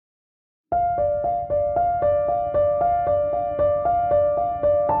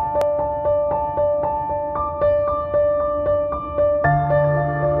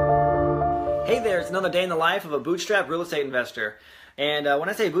another day in the life of a bootstrap real estate investor. And when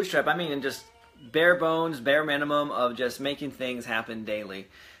I say bootstrap, I mean just bare bones, bare minimum of just making things happen daily.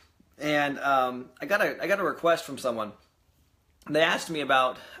 And I got a request from someone. They asked me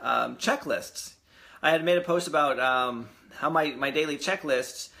about checklists. I had made a post about how my daily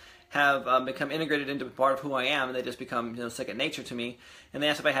checklists have become integrated into part of who I am, and they just become second nature to me. And they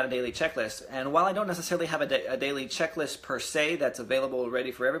asked if I had a daily checklist. And while I don't necessarily have a daily checklist per se that's available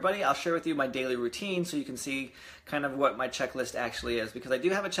ready for everybody, I'll share with you my daily routine so you can see kind of what my checklist actually is. Because I do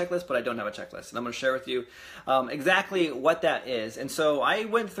have a checklist, but I don't have a checklist. And I'm going to share with you exactly what that is. And so I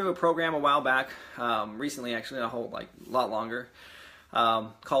went through a program a while back, recently actually, a lot longer,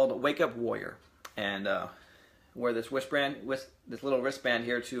 called Wake Up Warrior. And wear this this little wristband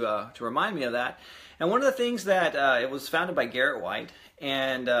here to remind me of that. And one of the things that it was founded by Garrett White,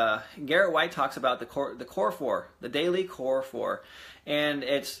 and Garrett White talks about the core four, the daily core four, and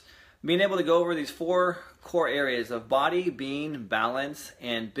it's being able to go over these 4 core areas of body, being, balance,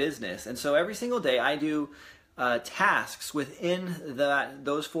 and business. And so every single day I do tasks within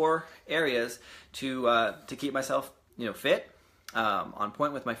those 4 areas to keep myself fit. On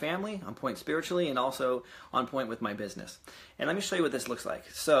point with my family, on point spiritually, and also on point with my business. And let me show you what this looks like.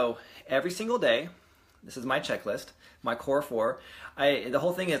 So every single day, this is my checklist, my core 4. The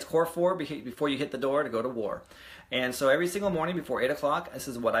whole thing is core 4 before you hit the door to go to war. And so every single morning before 8 o'clock, this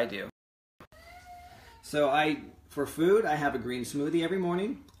is what I do. So for food, I have a green smoothie every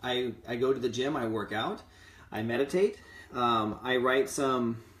morning. I go to the gym, I work out, I meditate, I write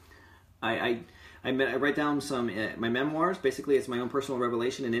some, I write down some my memoirs. Basically, it's my own personal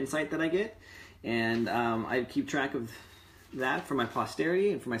revelation and insight that I get, and I keep track of that for my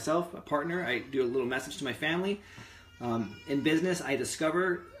posterity and for myself, a partner. I do a little message to my family. In business, I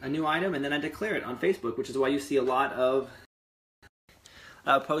discover a new item and then I declare it on Facebook, which is why you see a lot of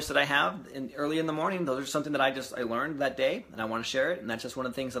posts that I have early in the morning. Those are something that I learned that day, and I want to share it. And that's just one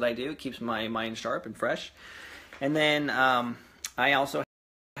of the things that I do. It keeps my mind sharp and fresh. And then I also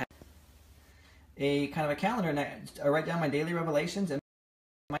a kind of a calendar, and I write down my daily revelations and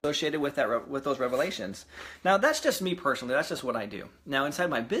associated with those revelations. Now that's just me personally. That's just what I do. Now inside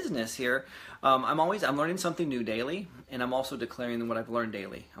my business here, I'm learning something new daily, and I'm also declaring what I've learned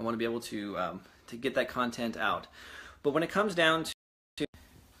daily. I want to be able to get that content out. But when it comes down to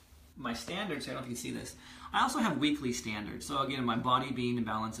my standards, I don't know if you can see this. I also have weekly standards. So again, my body, being, and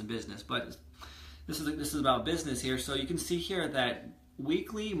balance, and business. But this is about business here. So you can see here that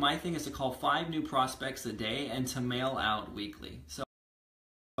weekly, my thing is to call 5 new prospects a day and to mail out weekly. So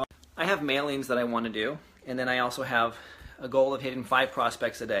I have mailings that I want to do, and then I also have a goal of hitting 5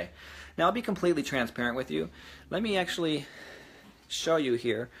 prospects a day. Now I'll be completely transparent with you. Let me actually show you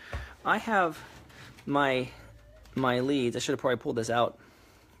here. I have my leads. I should have probably pulled this out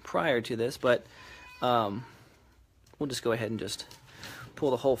prior to this, but we'll just go ahead and just pull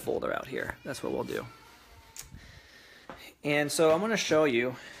the whole folder out here. That's what we'll do. And so I'm going to show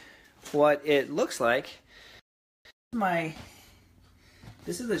you what it looks like.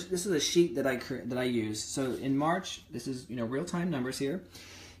 This is a sheet that I use. So in March, this is real-time numbers here.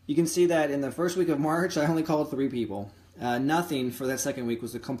 You can see that in the first week of March, I only called 3 people. Nothing for that second week,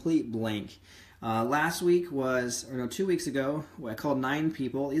 was a complete blank. Last week was, 2 weeks ago, I called 9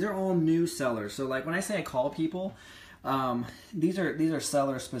 people. These are all new sellers. So like when I say I call people, these are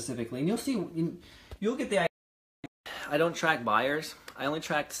sellers specifically, and you'll get the idea. I don't track buyers. I only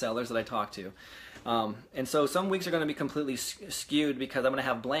track sellers that I talk to. And so some weeks are going to be completely skewed because I'm going to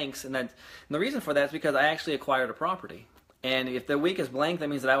have blanks. And the reason for that is because I actually acquired a property. And if the week is blank, that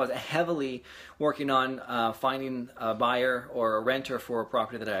means that I was heavily working on finding a buyer or a renter for a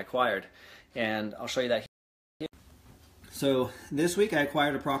property that I acquired. And I'll show you that here. So this week I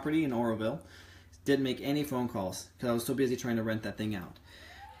acquired a property in Oroville. Didn't make any phone calls because I was so busy trying to rent that thing out.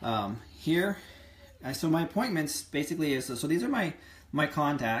 So my appointments basically is, so these are my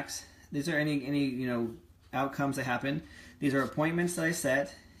contacts. These are any outcomes that happen. These are appointments that I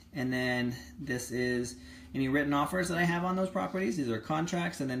set, and then this is any written offers that I have on those properties. These are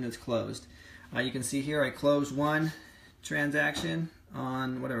contracts, and then it's closed. You can see here I closed 1 transaction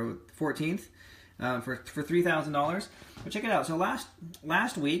on 14th for $3,000. But check it out. So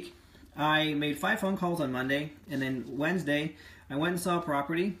last week I made 5 phone calls on Monday, and then Wednesday I went and saw a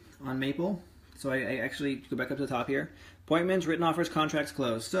property on Maple. So I actually go back up to the top here. Appointments, written offers, contracts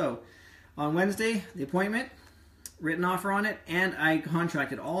closed. So on Wednesday, the appointment, written offer on it, and I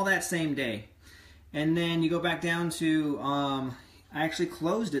contracted all that same day. And then you go back down to, I actually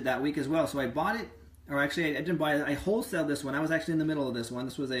closed it that week as well. So I bought it, or actually I didn't buy it. I wholesaled this one. I was actually in the middle of this one.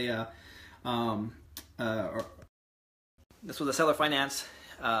 This was a seller finance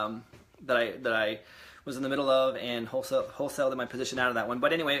I was in the middle of and wholesaled my position out of that one.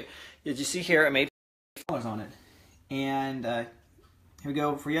 But anyway, as you see here, I made $5 on it. And here we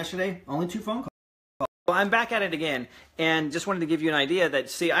go for yesterday, only 2 phone calls. Well, I'm back at it again, and just wanted to give you an idea that,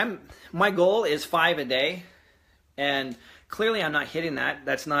 see, my goal is 5 a day, and clearly I'm not hitting that.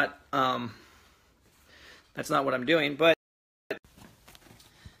 That's not what I'm doing, but let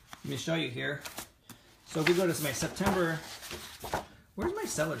me show you here. So if we go to my September, where's my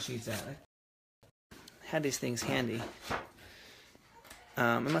seller sheets at? I had these things handy.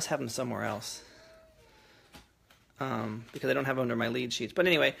 I must have them somewhere else because I don't have them under my lead sheets. But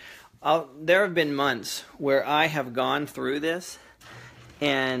anyway, there have been months where I have gone through this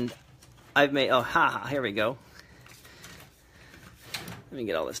and I've made, here we go. Let me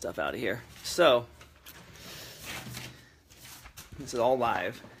get all this stuff out of here. So, this is all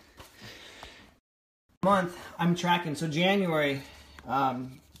live. Month I'm tracking. So January,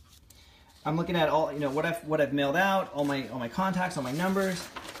 I'm looking at all, what I've mailed out, all my contacts, all my numbers.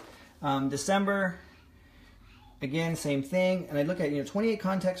 December, again, same thing. And I look at 28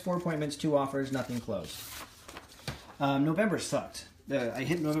 contacts, 4 appointments, 2 offers, nothing closed. November sucked. I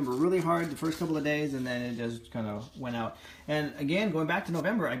hit November really hard the first couple of days, and then it just kind of went out. And again, going back to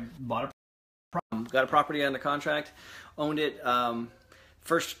November, I got a property under contract, owned it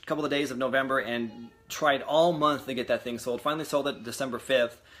first couple of days of November, and tried all month to get that thing sold. Finally sold it December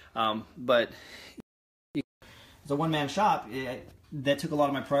 5th, but it's a one-man shop. That took a lot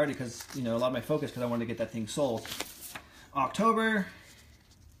of my priority because, a lot of my focus because I wanted to get that thing sold. October,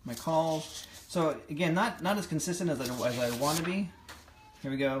 my calls. So again, not as consistent as I want to be. Here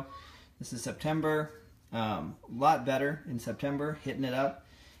we go. This is September. A lot better in September, hitting it up.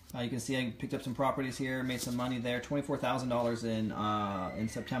 You can see I picked up some properties here, made some money there. $24,000 in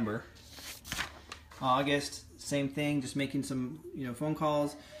September. August, same thing, just making some phone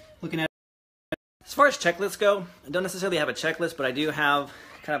calls, looking at. As far as checklists go, I don't necessarily have a checklist, but I do have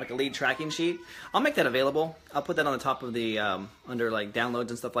kind of like a lead tracking sheet. I'll make that available. I'll put that on the top of the under like downloads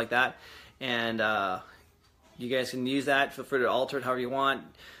and stuff like that, and you guys can use that. Feel free to alter it however you want.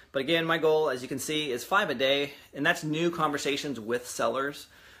 But again, my goal, as you can see, is 5 a day, and that's new conversations with sellers.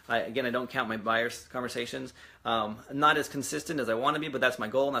 Again, I don't count my buyers' conversations. Not as consistent as I want to be, but that's my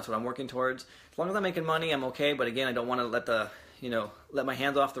goal, and that's what I'm working towards. As long as I'm making money, I'm okay. But again, I don't want to let my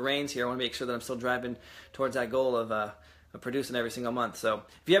hands off the reins here. I want to make sure that I'm still driving towards that goal of producing every single month. So,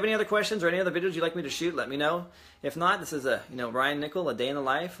 if you have any other questions or any other videos you'd like me to shoot, let me know. If not, this is Ryan Nickel, a day in the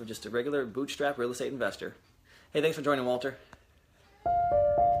life of just a regular bootstrap real estate investor. Hey, thanks for joining, Walter.